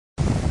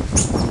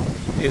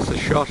Here's a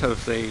shot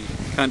of the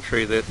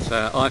country that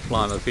I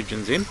fly my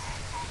pigeons in.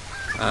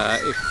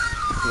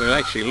 If we're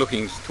actually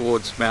looking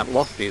towards Mount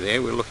Lofty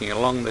there, we're looking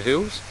along the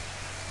hills.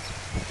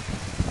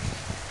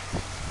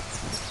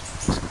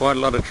 There's quite a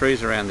lot of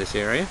trees around this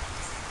area.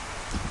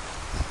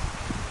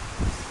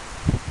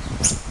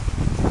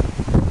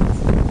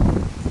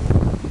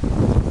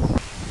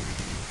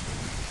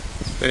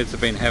 Birds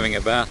have been having a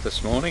bath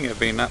this morning,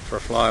 have been up for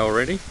a fly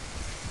already.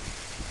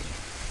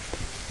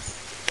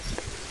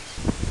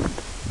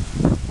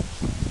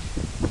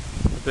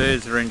 The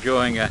birds are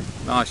enjoying a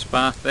nice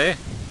bath there.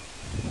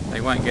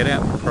 They won't get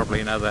out for probably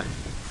another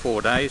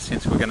 4 days,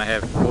 since we're going to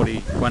have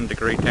 41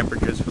 degree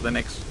temperatures for the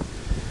next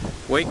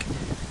week,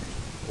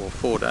 or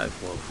 4 days.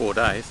 Well, 4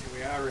 days. Here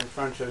we are in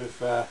front of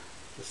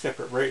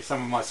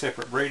some of my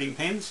separate breeding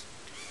pens.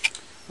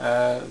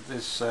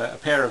 There's a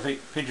pair of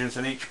pigeons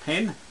in each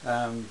pen.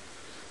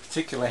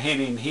 Particular hen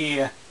in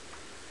here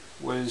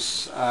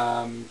was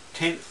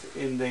 10th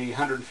in the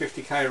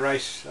 150k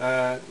race,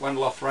 one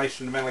loft race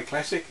in the Mallee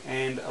Classic,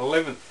 and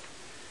 11th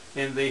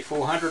in the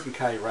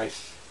 400k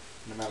race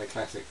in the Mallee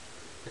Classic.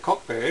 The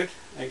cockbird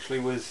actually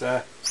was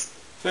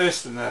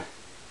first in the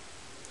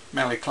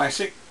Mallee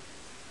Classic.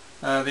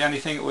 The only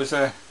thing, it was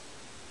a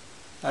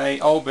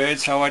old bird,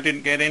 so I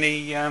didn't get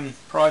any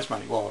prize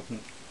money. Well,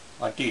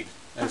 I did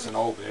as an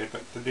old bird,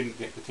 but I didn't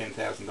get the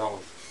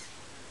 $10,000.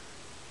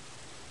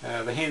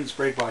 The hen's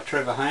bred by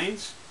Trevor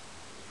Haynes.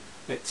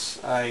 It's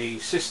a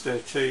sister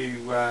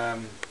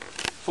to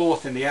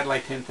 4th in the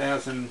Adelaide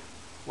 10,000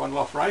 one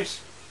loft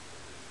race,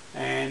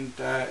 and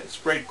it's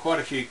bred quite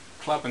a few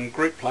club and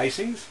group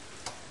placings,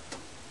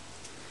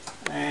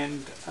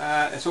 and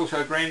it's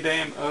also a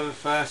grandam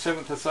of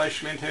 7th of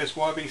Social Lyndhurst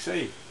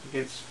YBC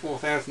against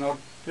 4,000 odd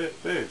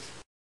birds.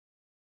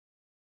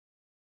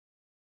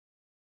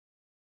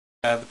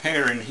 The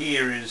pair in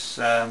here is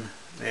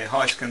their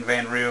Heisken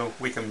Van Riel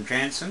Wickham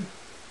Jansen.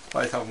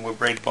 Both of them were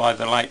bred by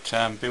the late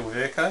Bill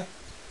Verco,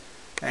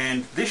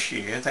 and this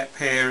year that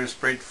pair has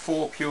bred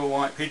 4 pure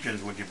white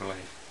pigeons, would you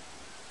believe?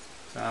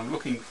 So I'm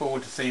looking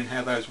forward to seeing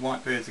how those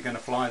white birds are going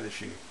to fly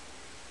this year.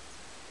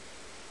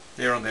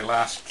 They're on their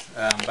last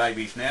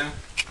babies now,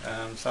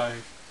 so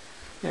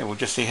yeah, we'll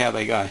just see how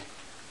they go.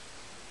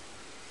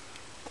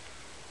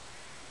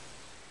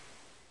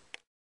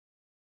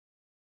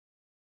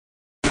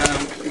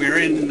 We're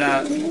in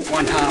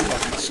one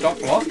half of the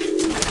stock lot.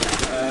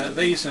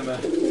 These are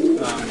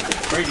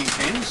breeding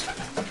pens.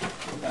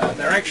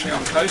 They're actually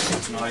on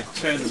coastings, and I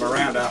turn them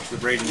around after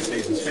the breeding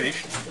season's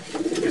finished.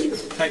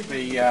 Just take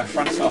the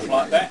fronts off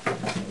like that.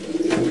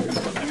 You can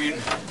put them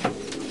in,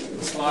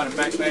 slide them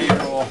back there,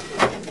 or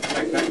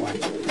back that way,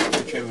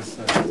 whichever's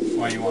the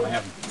way you want to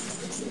have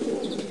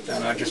them.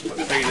 And I just put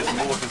feeders and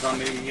waters on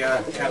the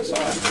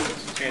outside.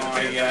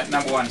 My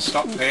number one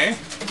stock pair.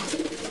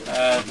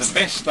 The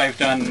best they've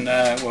done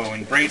well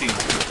in breeding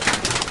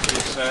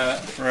is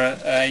for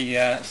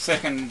a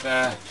second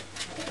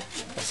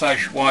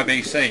Associate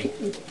YBC,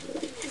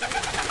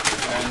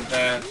 and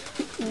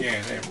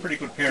yeah, they're a pretty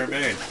good pair of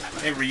birds.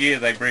 Every year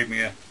they breed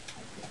me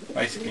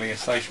basically a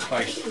Associate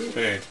place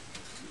bird.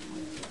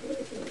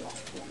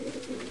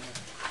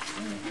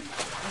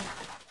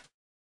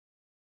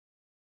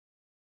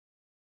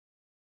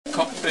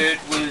 Cockbird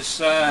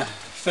was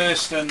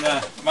first in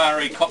the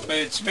Maori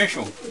Cockbird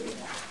Special,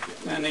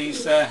 and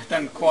he's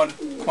done quite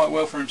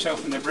well for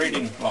himself in the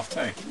breeding loft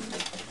too.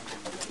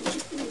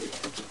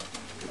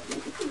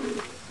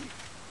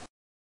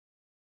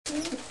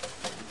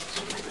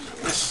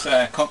 This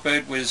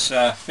cockbird was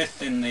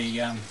 5th in the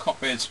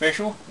Cockbird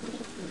Special,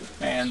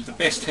 and the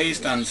best he's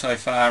done so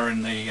far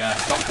in the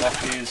stock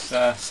loft is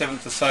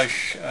 7th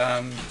Assoc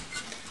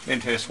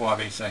Lyndhurst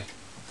YBC.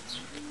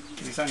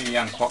 He's only a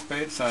young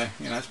cockbird, so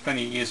you know, there's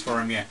plenty of years for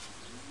him yet.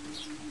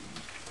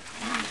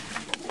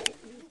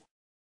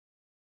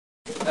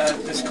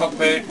 This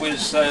cockbird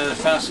was the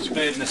fastest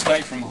bird in the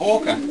state from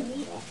Hawker, and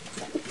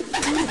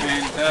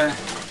yeah,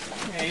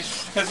 he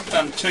hasn't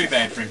done too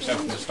bad for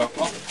himself in the stock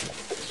lot.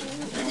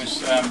 He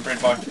was bred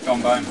by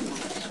Don Bowman.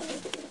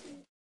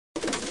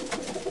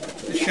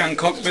 This young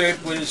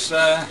cockbird was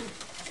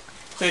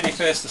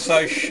 31st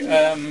Assoc,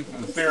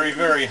 very,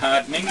 very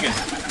hard Ningen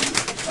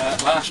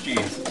last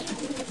year.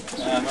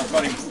 I've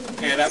got him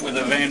paired up with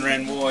a Van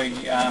Ranwoy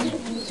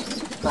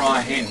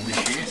Prior hen this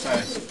year, so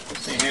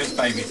see how his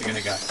babies are going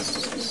to go.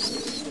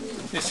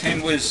 This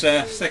hen was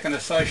 2nd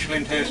Assoc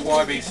Lyndhurst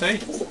YBC,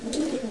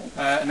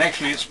 and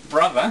actually its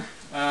brother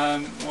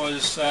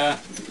was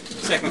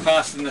 2nd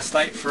fastest in the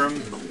state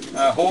from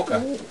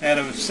Hawker out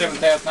of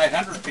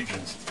 7,800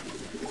 pigeons.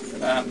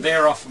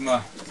 They're off from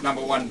a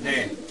number one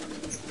pair.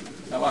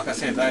 So like I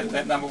said,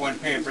 that number one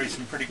pair breeds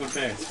some pretty good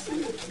birds.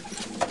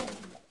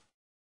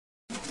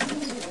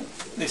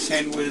 This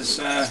hen was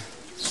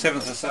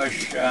 7th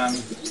Assoc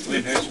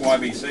Lyndhurst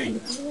YBC.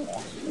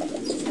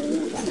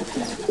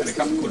 Had a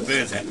couple of good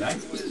birds that day.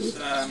 It was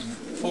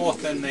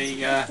 4th in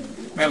the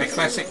Mallee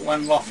Classic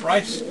one loft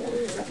race,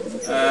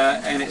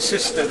 and its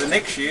sister the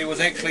next year was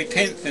actually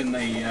 10th in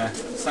the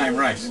same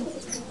race.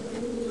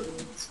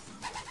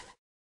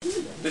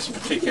 This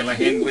particular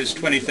hen was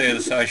 23rd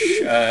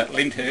Assoc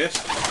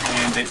Lyndhurst,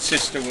 and its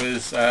sister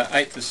was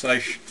 8th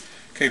Assoc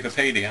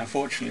Cooperpedia.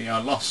 Unfortunately, I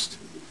lost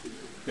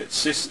its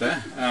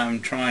sister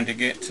trying to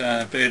get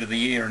Bird of the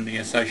Year in the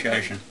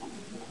association.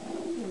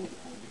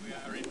 We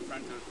are in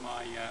front of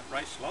my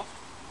race loft.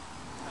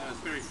 I was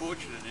very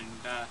fortunate in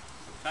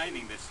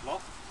obtaining this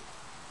loft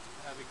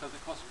because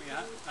it cost me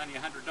only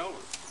 $100.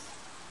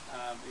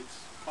 It's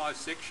 5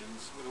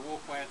 sections with a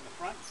walkway at the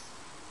front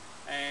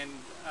and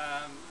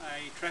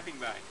a trapping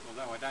bay,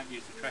 although I don't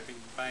use the trapping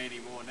bay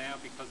anymore now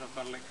because I've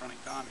got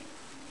electronic timing.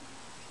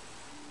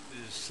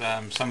 This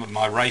is some of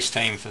my race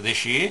team for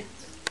this year.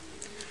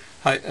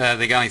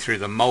 They're going through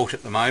the molt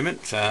at the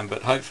moment,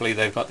 but hopefully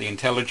they've got the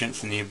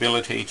intelligence and the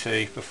ability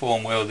to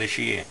perform well this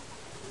year.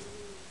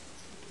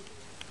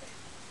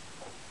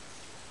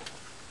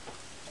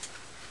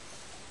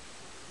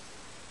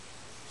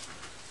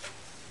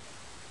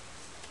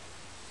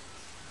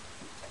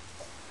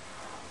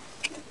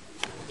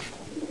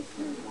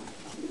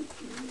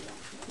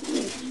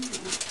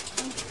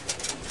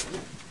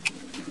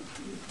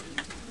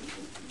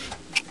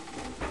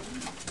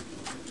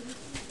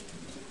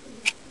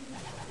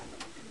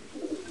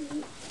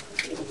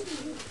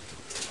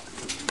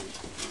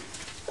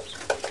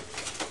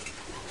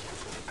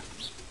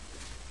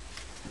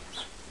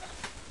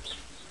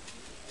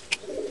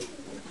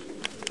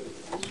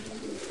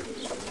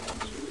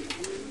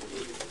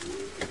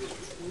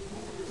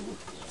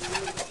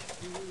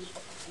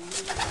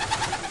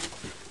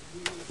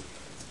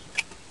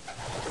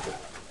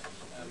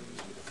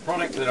 The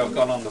product that I've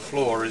got on the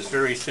floor is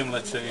very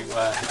similar to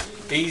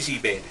Easy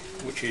Bed,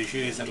 which is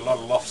used in a lot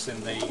of lofts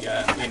in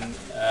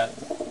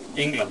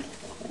England.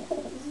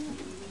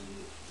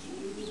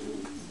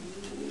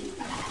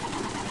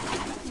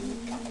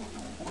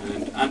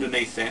 And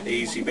underneath that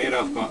Easy Bed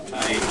I've got a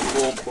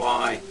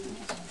 4-ply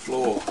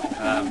floor.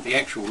 The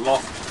actual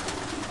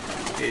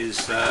loft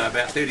is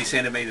about 30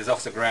 centimetres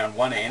off the ground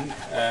one end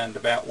and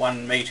about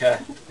 1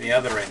 metre the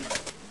other end.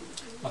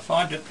 I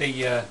find that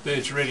the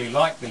birds really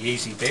like the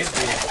Easy Bed.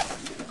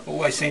 They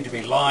always seem to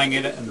be lying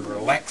in it and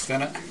relaxed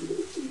in it,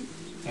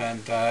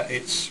 and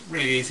it's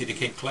really easy to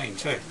keep clean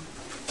too,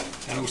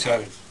 and also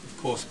of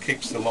course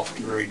keeps the loft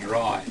very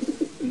dry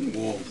and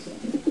warm.